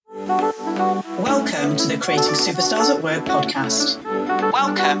Welcome to the Creating Superstars at Work podcast.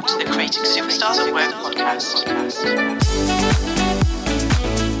 Welcome to the Creating Superstars at Work podcast.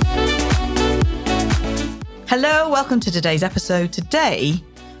 Hello, welcome to today's episode. Today,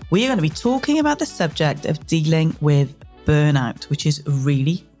 we are going to be talking about the subject of dealing with burnout, which is a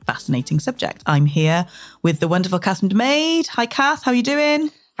really fascinating subject. I'm here with the wonderful Catherine DeMaid. Hi, Kath. How are you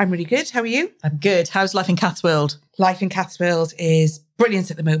doing? I'm really good. How are you? I'm good. How's life in Kath's world? Life in Kath's world is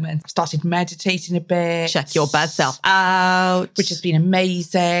brilliant at the moment. I've started meditating a bit. Check your bad self out. Which has been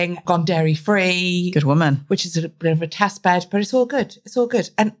amazing. Gone dairy free. Good woman. Which is a bit of a test bed, but it's all good. It's all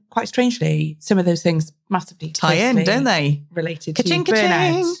good. And quite strangely, some of those things massively tie in, don't they? Related ka-ching, to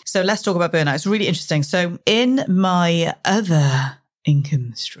burnout. Ka-ching. So let's talk about burnout. It's really interesting. So in my other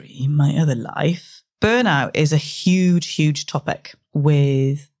income stream, my other life, burnout is a huge, huge topic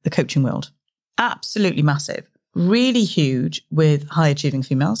with the coaching world. Absolutely massive. Really huge with high achieving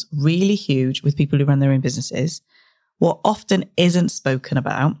females, really huge with people who run their own businesses. What often isn't spoken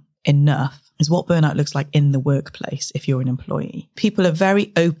about enough is what burnout looks like in the workplace if you're an employee. People are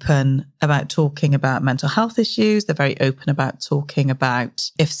very open about talking about mental health issues. They're very open about talking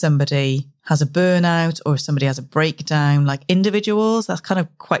about if somebody has a burnout or if somebody has a breakdown, like individuals. That's kind of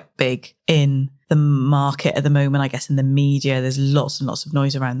quite big in the market at the moment, I guess, in the media. There's lots and lots of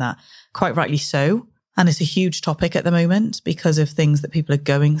noise around that, quite rightly so. And it's a huge topic at the moment because of things that people are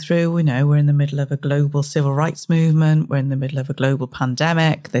going through. We know we're in the middle of a global civil rights movement. We're in the middle of a global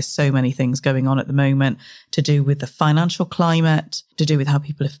pandemic. There's so many things going on at the moment to do with the financial climate, to do with how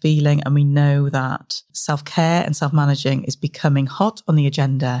people are feeling. And we know that self-care and self-managing is becoming hot on the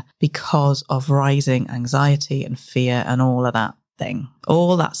agenda because of rising anxiety and fear and all of that thing,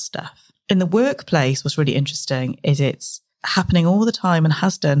 all that stuff. In the workplace, what's really interesting is it's happening all the time and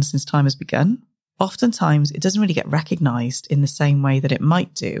has done since time has begun. Oftentimes, it doesn't really get recognised in the same way that it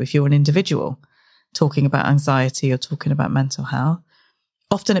might do if you're an individual talking about anxiety or talking about mental health.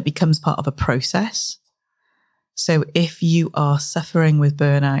 Often it becomes part of a process. So if you are suffering with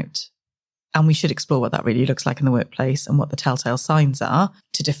burnout, and we should explore what that really looks like in the workplace and what the telltale signs are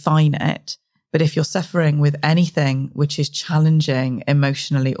to define it. But if you're suffering with anything which is challenging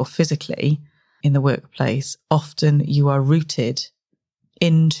emotionally or physically in the workplace, often you are rooted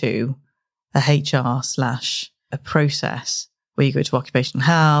into a HR/a process where you go to occupational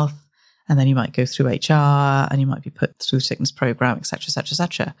health and then you might go through HR and you might be put through sickness program, et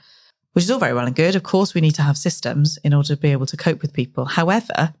cetera, which is all very well and good. Of course, we need to have systems in order to be able to cope with people.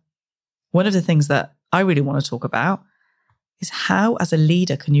 However, one of the things that I really want to talk about is how, as a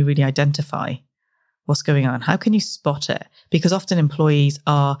leader, can you really identify what's going on? How can you spot it? Because often employees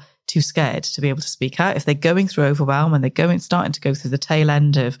are too scared to be able to speak out. If they're going through overwhelm and they're starting to go through the tail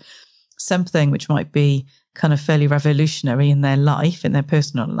end of something which might be kind of fairly revolutionary in their life, in their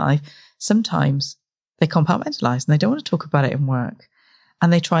personal life, sometimes they compartmentalize and they don't want to talk about it in work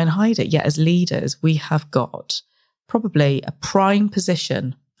and they try and hide it. Yet as leaders, we have got probably a prime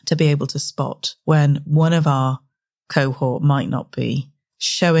position to be able to spot when one of our cohort might not be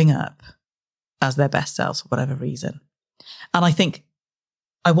showing up as their best selves for whatever reason. And I think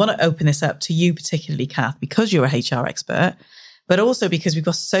I want to open this up to you particularly, Kath, because you're a HR expert, but also because we've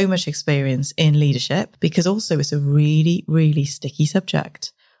got so much experience in leadership, because also it's a really, really sticky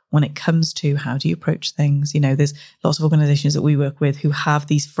subject when it comes to how do you approach things. You know, there's lots of organizations that we work with who have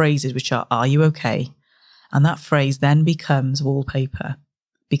these phrases which are you okay? And that phrase then becomes wallpaper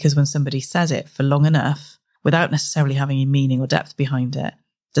because when somebody says it for long enough without necessarily having any meaning or depth behind it,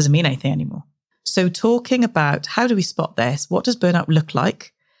 doesn't mean anything anymore. So talking about how do we spot this? What does burnout look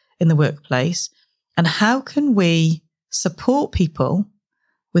like in the workplace? And how can we support people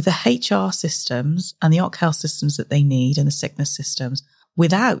with the HR systems and the OC health systems that they need and the sickness systems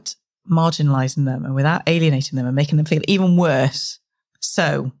without marginalising them and without alienating them and making them feel even worse?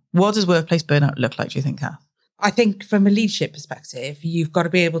 So what does workplace burnout look like, do you think, Kath? I think from a leadership perspective, you've got to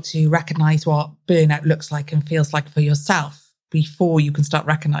be able to recognise what burnout looks like and feels like for yourself before you can start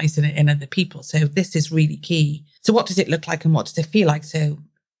recognising it in other people. So this is really key. So what does it look like and what does it feel like? So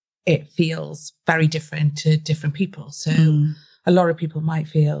it feels very different to different people. So a lot of people might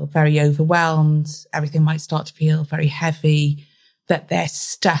feel very overwhelmed. Everything might start to feel very heavy, that they're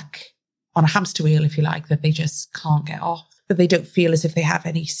stuck on a hamster wheel, if you like, that they just can't get off, that they don't feel as if they have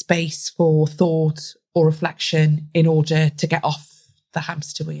any space for thought or reflection in order to get off the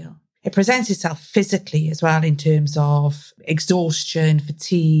hamster wheel. It presents itself physically as well in terms of exhaustion,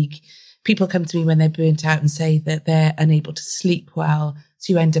 fatigue. People come to me when they're burnt out and say that they're unable to sleep well.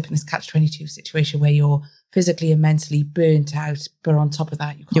 So you end up in this catch-22 situation where you're physically and mentally burnt out, but on top of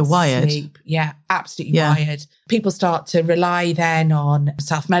that, you can't You're wired. sleep. Yeah, absolutely wired. People start to rely then on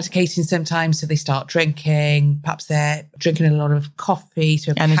self-medicating sometimes, so they start drinking. Perhaps they're drinking a lot of coffee,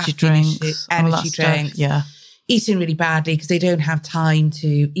 so Energy drinks, yeah. Eating really badly because they don't have time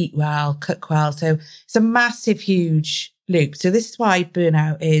to eat well, cook well. So it's a massive, huge loop. So this is why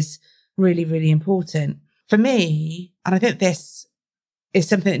burnout is really, really important. For me, and I think this is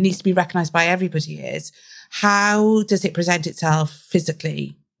something that needs to be recognised by everybody, is how does it present itself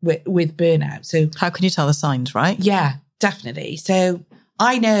physically with burnout? So how can you tell the signs, right? Yeah, definitely. So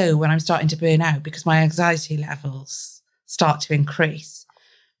I know when I'm starting to burn out because my anxiety levels start to increase.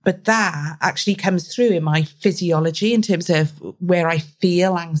 But that actually comes through in my physiology in terms of where I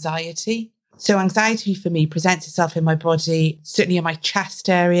feel anxiety. So anxiety for me presents itself in my body, certainly in my chest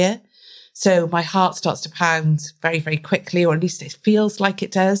area. So my heart starts to pound very, very quickly, or at least it feels like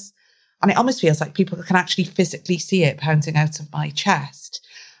it does. And it almost feels like people can actually physically see it pounding out of my chest.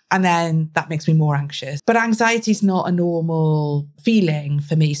 And then that makes me more anxious. But anxiety is not a normal feeling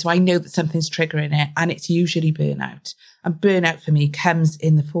for me. So I know that something's triggering it, and it's usually burnout. And burnout for me comes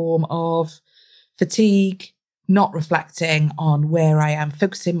in the form of fatigue, not reflecting on where I am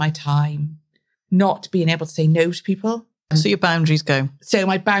focusing my time, not being able to say no to people. So your boundaries go. So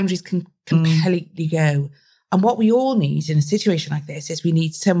my boundaries can completely go. And what we all need in a situation like this is we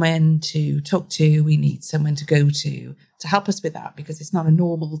need someone to talk to. We need someone to go to help us with that, because it's not a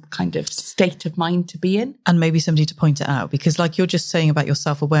normal kind of state of mind to be in. And maybe somebody to point it out, because like you're just saying about your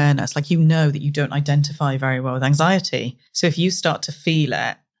self-awareness, like you know that you don't identify very well with anxiety. So if you start to feel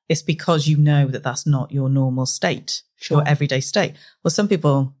it, it's because you know that that's not your normal state, your everyday state. Well, some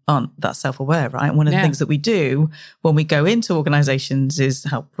people aren't that self-aware, right? One of the things that we do when we go into organizations is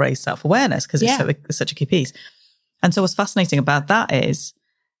help raise self-awareness, because it's such a key piece. And so what's fascinating about that is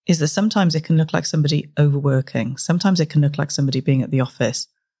that sometimes it can look like somebody overworking. Sometimes it can look like somebody being at the office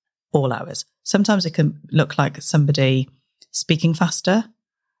all hours. Sometimes it can look like somebody speaking faster.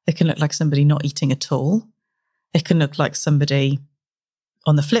 It can look like somebody not eating at all. It can look like somebody,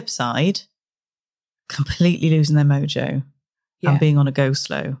 on the flip side, completely losing their mojo and being on a go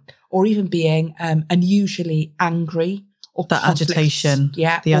slow. Or even being unusually angry or that agitation.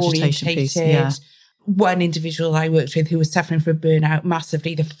 Yeah, the agitation piece. Yeah. One individual I worked with who was suffering from burnout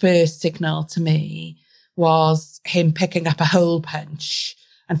massively, the first signal to me was him picking up a hole punch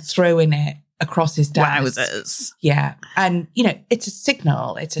and throwing it across his desk. Wowzers. Yeah. And, you know, it's a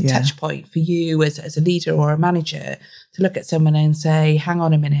signal, it's a touch point for you as a leader or a manager to look at someone and say, hang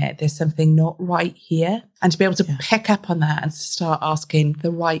on a minute, there's something not right here. And to be able to pick up on that and start asking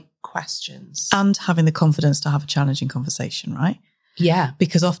the right questions. And having the confidence to have a challenging conversation, right? Yeah.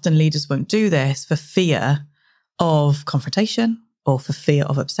 Because often leaders won't do this for fear of confrontation or for fear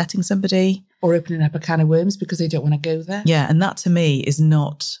of upsetting somebody. Or opening up a can of worms because they don't want to go there. Yeah. And that to me is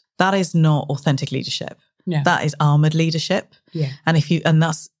not authentic leadership. No. That is armored leadership. Yeah. And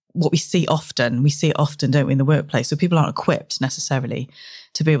that's what we see often. We see it often, don't we, in the workplace. So people aren't equipped necessarily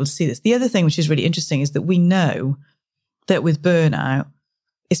to be able to see this. The other thing which is really interesting is that we know that with burnout,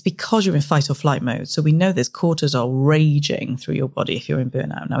 it's because you're in fight or flight mode. So we know there's cortisol raging through your body if you're in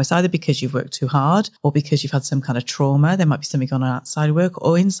burnout. Now, it's either because you've worked too hard or because you've had some kind of trauma. There might be something going on outside of work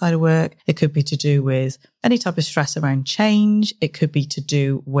or inside of work. It could be to do with any type of stress around change. It could be to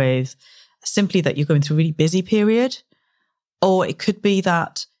do with simply that you're going through a really busy period. Or it could be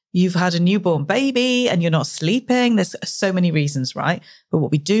that you've had a newborn baby and you're not sleeping. There's so many reasons, right? But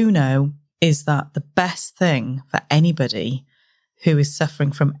what we do know is that the best thing for anybody who is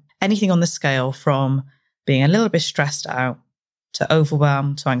suffering from anything on the scale, from being a little bit stressed out to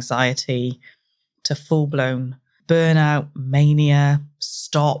overwhelm, to anxiety, to full-blown burnout, mania,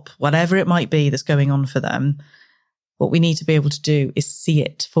 stop, whatever it might be that's going on for them, what we need to be able to do is see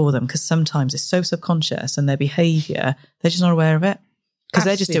it for them, because sometimes it's so subconscious and their behaviour, they're just not aware of it because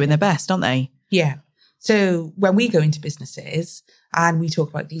they're just doing their best, aren't they? Yeah. So when we go into businesses and we talk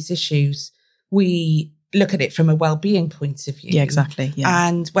about these issues, we look at it from a well-being point of view. Yeah, exactly. Yeah.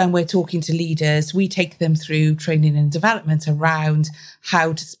 And when we're talking to leaders, we take them through training and development around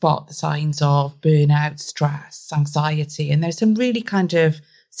how to spot the signs of burnout, stress, anxiety. And there's some really kind of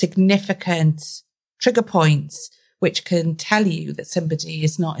significant trigger points which can tell you that somebody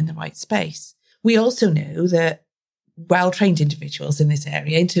is not in the right space. We also know that well-trained individuals in this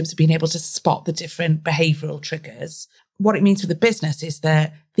area, in terms of being able to spot the different behavioural triggers, what it means for the business is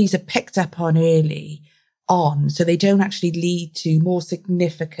that these are picked up on early on, so they don't actually lead to more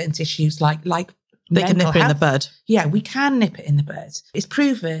significant issues like they can nip it in the bud. Yeah, we can nip it in the bud. It's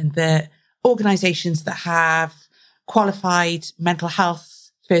proven that organisations that have qualified mental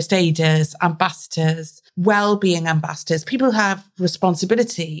health first aiders, ambassadors, well-being ambassadors, people who have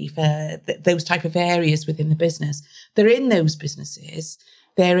responsibility for those type of areas within the business. They're in those businesses.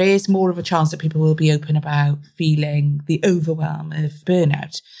 There is more of a chance that people will be open about feeling the overwhelm of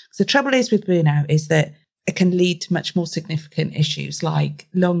burnout. So the trouble is with burnout is that it can lead to much more significant issues like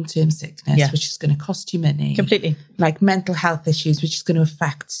long-term sickness, which is going to cost you money. Completely. Like mental health issues, which is going to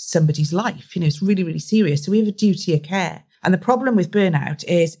affect somebody's life. It's really, really serious. So we have a duty of care. And the problem with burnout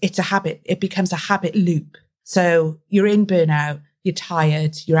is it's a habit. It becomes a habit loop. So you're in burnout, you're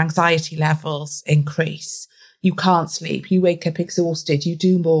tired, your anxiety levels increase. You can't sleep. You wake up exhausted. You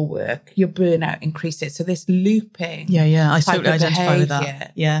do more work. Your burnout increases. So this looping. Yeah. I totally identify with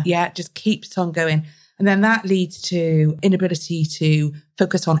that. Yeah. It just keeps on going. And then that leads to inability to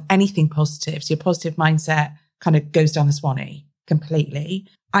focus on anything positive. So your positive mindset kind of goes down the swanee completely.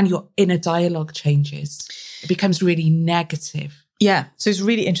 And your inner dialogue changes. It becomes really negative. Yeah. So it's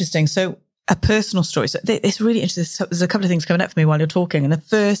really interesting. So a personal story. So it's really interesting. There's a couple of things coming up for me while you're talking. And the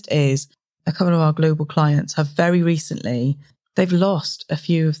first is a couple of our global clients have very recently, they've lost a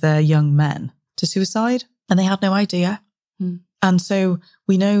few of their young men to suicide and they had no idea. And so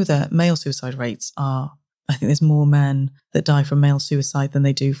we know that male suicide rates are, I think there's more men that die from male suicide than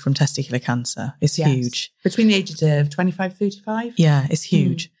they do from testicular cancer. It's huge. Between the ages of 25, 35? Yeah, it's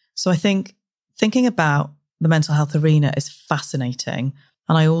huge. So I think thinking about the mental health arena is fascinating.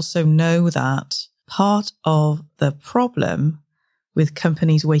 And I also know that part of the problem with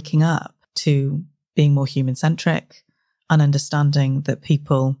companies waking up to being more human-centric and understanding that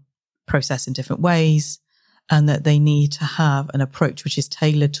people process in different ways and that they need to have an approach which is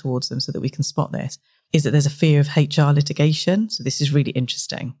tailored towards them so that we can spot this, is that there's a fear of HR litigation. So this is really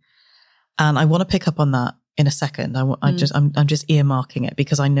interesting. And I want to pick up on that in a second. I'm just earmarking it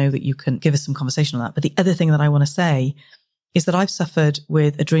because I know that you can give us some conversation on that. But the other thing that I want to say is that I've suffered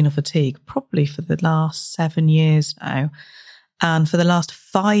with adrenal fatigue probably for the last 7 years now. And for the last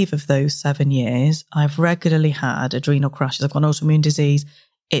 5 of those 7 years, I've regularly had adrenal crashes. I've got an autoimmune disease.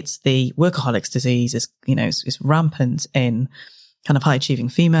 It's the workaholics disease. It's rampant in kind of high achieving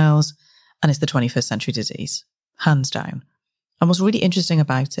females. And it's the 21st century disease, hands down. And what's really interesting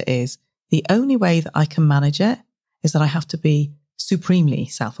about it is the only way that I can manage it is that I have to be supremely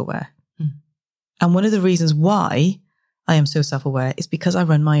self-aware. And one of the reasons why I am so self-aware is because I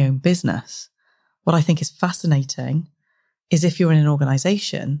run my own business. What I think is fascinating is if you're in an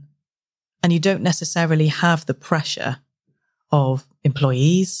organization and you don't necessarily have the pressure of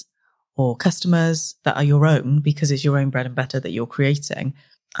employees or customers that are your own because it's your own bread and butter that you're creating,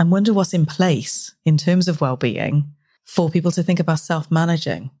 I wonder what's in place in terms of well-being for people to think about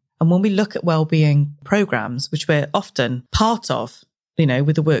self-managing. And when we look at well-being programs, which we're often part of,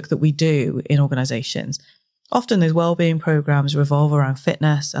 with the work that we do in organizations, often those well-being programs revolve around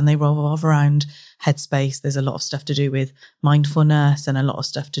fitness and they revolve around headspace. There's a lot of stuff to do with mindfulness and a lot of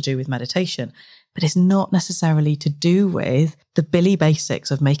stuff to do with meditation, but it's not necessarily to do with the Billy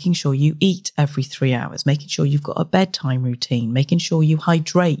basics of making sure you eat every 3 hours, making sure you've got a bedtime routine, making sure you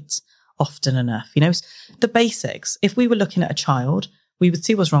hydrate often enough. The basics. If we were looking at a child, we would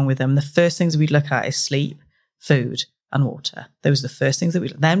see what's wrong with them. The first things we'd look at is sleep, food, and water. Those are the first things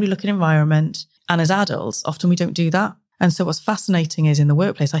then we look at environment. And as adults, often we don't do that. And so what's fascinating is in the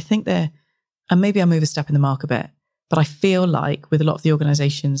workplace, I think and maybe I'm overstepping the mark a bit, but I feel like with a lot of the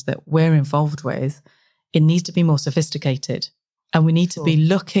organizations that we're involved with, it needs to be more sophisticated. And we need to be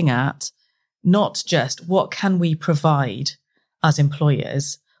looking at not just what can we provide as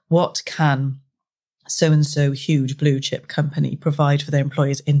employers, what can so-and-so huge blue chip company provide for their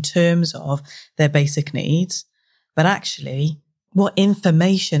employees in terms of their basic needs, but actually what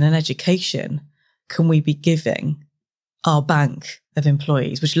information and education can we be giving our bank of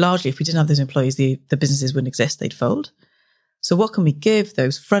employees, which largely, if we didn't have those employees, the businesses wouldn't exist, they'd fold. So what can we give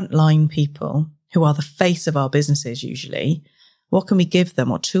those frontline people who are the face of our businesses usually? What can we give them?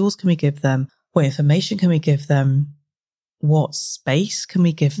 What tools can we give them? What information can we give them? What space can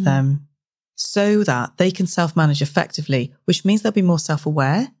we give them so that they can self-manage effectively, which means they'll be more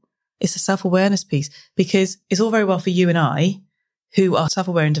self-aware. It's a self-awareness piece because it's all very well for you and I, who are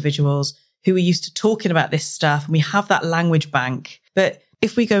self-aware individuals, who are used to talking about this stuff, and we have that language bank. But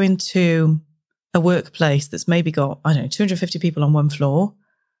if we go into a workplace that's maybe got, 250 people on one floor,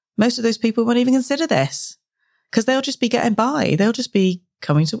 most of those people won't even consider this because they'll just be getting by. They'll just be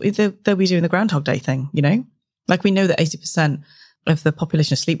they'll be doing the Groundhog Day thing, Like we know that 80% of the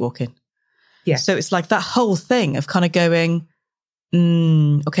population are sleepwalking. Yeah. So it's like that whole thing of kind of going,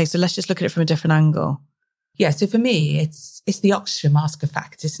 okay, so let's just look at it from a different angle. Yeah, so for me, it's the oxygen mask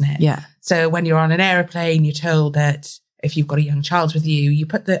effect, isn't it? Yeah. So when you're on an aeroplane, you're told that if you've got a young child with you, you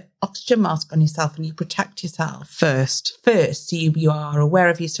put the oxygen mask on yourself and you protect yourself First. So you are aware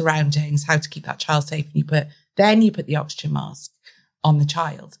of your surroundings, how to keep that child safe, and then you put the oxygen mask on the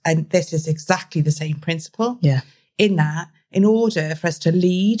child. And this is exactly the same principle. Yeah. In that, in order for us to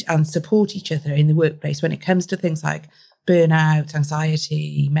lead and support each other in the workplace when it comes to things like burnout,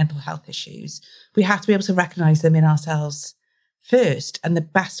 anxiety, mental health issues, we have to be able to recognize them in ourselves first. And the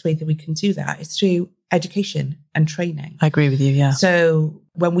best way that we can do that is through education and training. I agree with you, yeah. So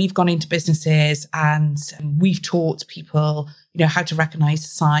when we've gone into businesses and we've taught people, how to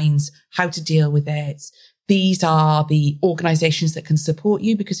recognize signs, how to deal with it, these are the organizations that can support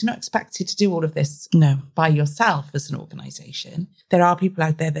you, because you're not expected to do all of this by yourself as an organization. There are people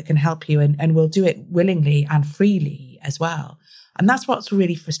out there that can help you and will do it willingly and freely as well. And that's what's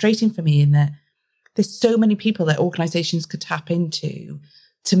really frustrating for me, in that there's so many people that organizations could tap into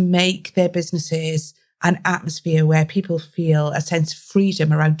to make their businesses an atmosphere where people feel a sense of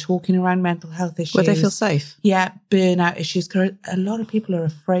freedom around talking around mental health issues. Where they feel safe. Yeah, burnout issues. A lot of people are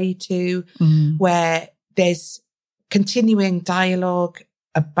afraid to, where there's continuing dialogue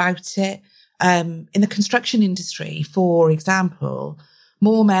about it. In the construction industry, for example,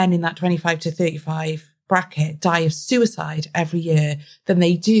 more men in that 25 to 35 bracket die of suicide every year than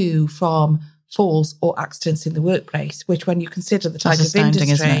they do from falls or accidents in the workplace, which, when you consider the type of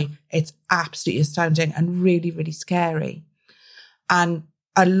industry, it's absolutely astounding and really, really scary. And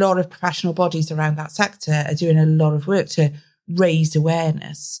a lot of professional bodies around that sector are doing a lot of work to raise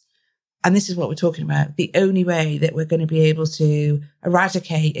awareness. And this is what we're talking about. The only way that we're going to be able to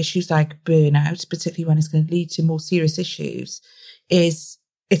eradicate issues like burnout, particularly when it's going to lead to more serious issues, is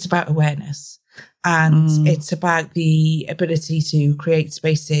it's about awareness. And it's about the ability to create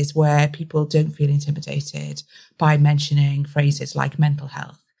spaces where people don't feel intimidated by mentioning phrases like mental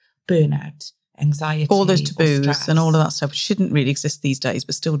health, burnout, anxiety. All those taboos and all of that stuff, which shouldn't really exist these days,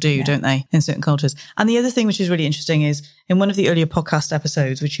 but still do, don't they, in certain cultures. And the other thing which is really interesting is, in one of the earlier podcast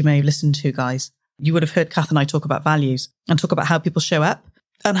episodes, which you may have listened to, guys, you would have heard Kath and I talk about values and talk about how people show up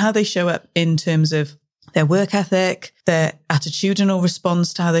and how they show up in terms of their work ethic, their attitudinal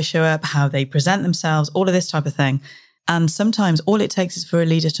response to how they show up, how they present themselves, all of this type of thing. And sometimes all it takes is for a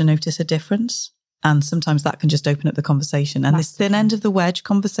leader to notice a difference. And sometimes that can just open up the conversation. And this thin end of the wedge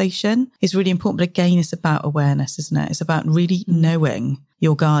conversation is really important. But again, it's about awareness, isn't it? It's about really knowing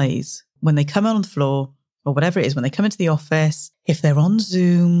your guys when they come on the floor or whatever it is, when they come into the office, if they're on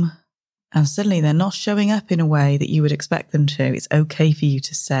Zoom and suddenly they're not showing up in a way that you would expect them to, it's okay for you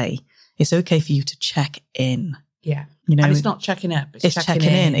to say. It's okay for you to check in. Yeah. And it's not checking up. It's checking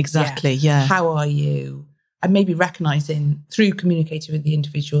in. Exactly. Yeah. How are you? And maybe recognizing through communicating with the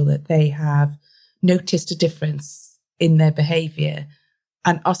individual that they have noticed a difference in their behavior,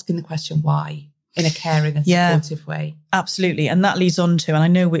 and asking the question why in a caring and supportive way. Absolutely. And that leads on to, and I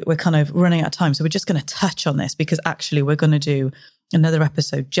know we're kind of running out of time, so we're just going to touch on this, because actually we're going to do another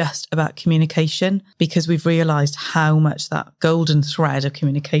episode just about communication, because we've realized how much that golden thread of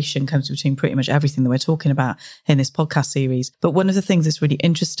communication comes between pretty much everything that we're talking about in this podcast series. But one of the things that's really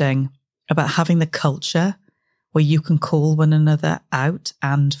interesting about having the culture where you can call one another out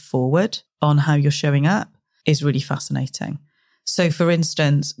and forward on how you're showing up is really fascinating. So for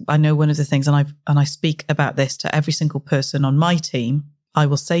instance, I know one of the things, and I speak about this to every single person on my team, I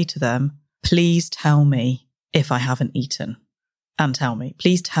will say to them, please tell me if I haven't eaten. And tell me,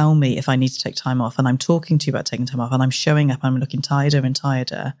 please tell me if I need to take time off. And I'm talking to you about taking time off, and I'm showing up, I'm looking tireder and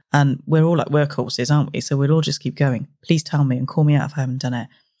tireder. And we're all like workhorses, aren't we? So we'll all just keep going. Please tell me and call me out if I haven't done it.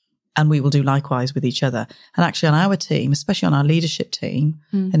 And we will do likewise with each other. And actually on our team, especially on our leadership team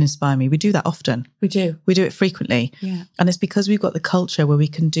and Inspire Me, we do that often. We do. We do it frequently. Yeah. And it's because we've got the culture where we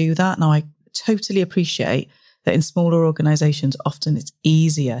can do that. Now, I totally appreciate that in smaller organizations, often it's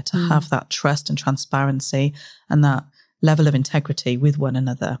easier to have that trust and transparency and that level of integrity with one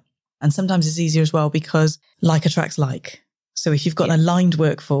another. And sometimes it's easier as well because like attracts like. So if you've got an aligned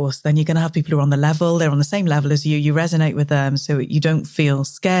workforce, then you're going to have people who are on the level, they're on the same level as you, you resonate with them. So you don't feel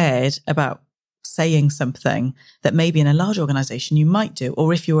scared about saying something that maybe in a large organization you might do.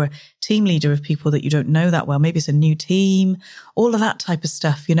 Or if you're a team leader of people that you don't know that well, maybe it's a new team, all of that type of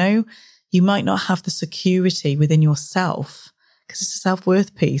stuff, you might not have the security within yourself because it's a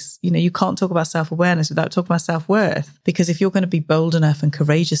self-worth piece. You can't talk about self-awareness without talking about self-worth, because if you're going to be bold enough and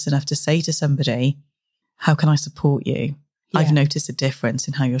courageous enough to say to somebody, how can I support you? Yeah. I've noticed a difference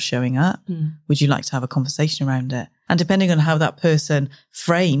in how you're showing up. Would you like to have a conversation around it? And depending on how that person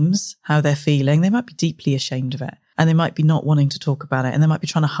frames how they're feeling, they might be deeply ashamed of it. and they might be not wanting to talk about it and they might be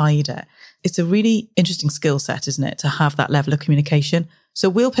trying to hide it. It's a really interesting skill set, isn't it, to have that level of communication? So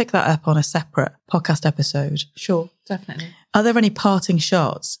we'll pick that up on a separate podcast episode. Sure, definitely. Are there any parting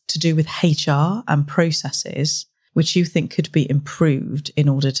shots to do with HR and processes which you think could be improved in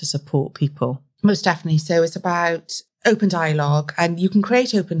order to support people? Most definitely. So it's about open dialogue, and you can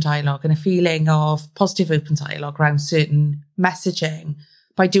create open dialogue and a feeling of positive open dialogue around certain messaging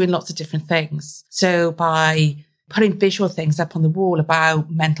by doing lots of different things. So by putting visual things up on the wall about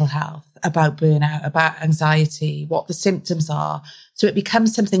mental health, about burnout, about anxiety, what the symptoms are. So it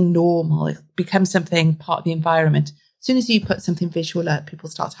becomes something normal. It becomes something part of the environment. As soon as you put something visual up, people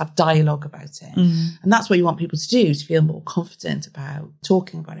start to have dialogue about it. And that's what you want people to do, to feel more confident about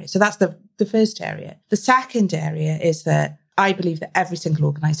talking about it. So that's the first area. The second area is that I believe that every single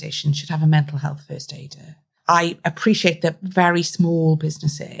organisation should have a mental health first aider. I appreciate that very small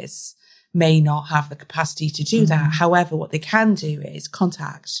businesses may not have the capacity to do that. However, what they can do is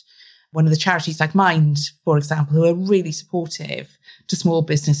contact one of the charities like Mind, for example, who are really supportive to small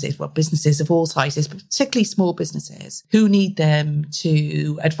businesses, well, businesses of all sizes, but particularly small businesses who need them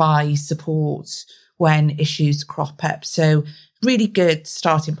to advise, support when issues crop up. So really good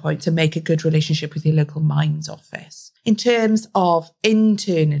starting point to make a good relationship with your local Minds office. In terms of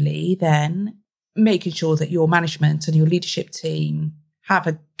internally, then making sure that your management and your leadership team have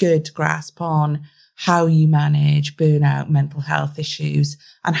a good grasp on how you manage burnout, mental health issues,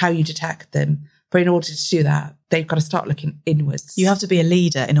 and how you detect them. But in order to do that, they've got to start looking inwards. You have to be a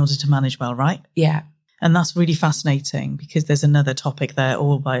leader in order to manage well, right? Yeah. And that's really fascinating because there's another topic there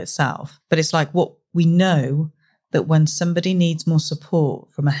all by itself. But it's like what we know that when somebody needs more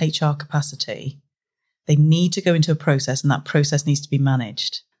support from a HR capacity, they need to go into a process and that process needs to be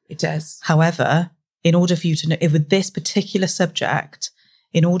managed. It does. However, in order for you to know, with this particular subject,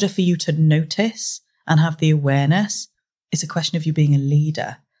 in order for you to notice and have the awareness, it's a question of you being a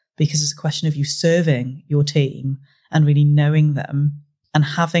leader, because it's a question of you serving your team and really knowing them and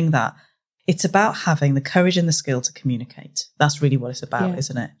having that. It's about having the courage and the skill to communicate. That's really what it's about,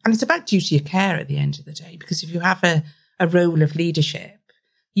 isn't it? And it's about duty of care at the end of the day, because if you have a role of leadership,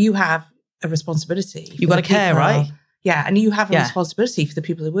 you have a responsibility. You've got to care, right? Yeah. And you have a responsibility for the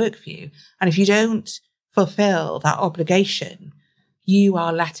people that work for you. And if you don't fulfill that obligation, you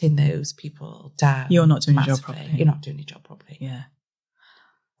are letting those people down. You're not doing your job properly. You're not doing your job properly. Yeah.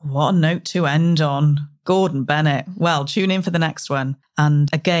 What a note to end on. Gordon Bennett. Well, tune in for the next one. And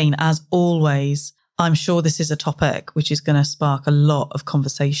again, as always, I'm sure this is a topic which is going to spark a lot of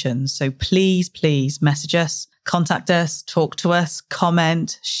conversations. So please message us, contact us, talk to us,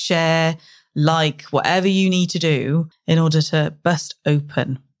 comment, share, like, whatever you need to do in order to bust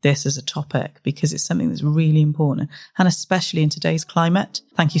open this as a topic, because it's something that's really important, and especially in today's climate.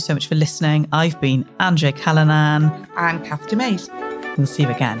 Thank you so much for listening. I've been Andrea Callanan. And Kath DeMays. We'll see you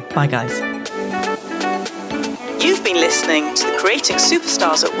again. Bye, guys. You've been listening to the Creating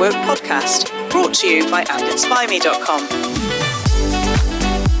Superstars at Work podcast, brought to you by andinspireme.com.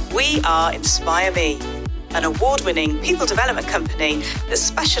 We are Inspire Me, an award-winning people development company that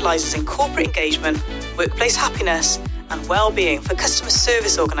specialises in corporate engagement, workplace happiness, and well-being for customer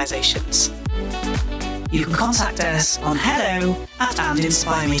service organisations. You can contact us on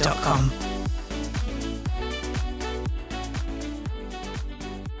hello@andinspireme.com.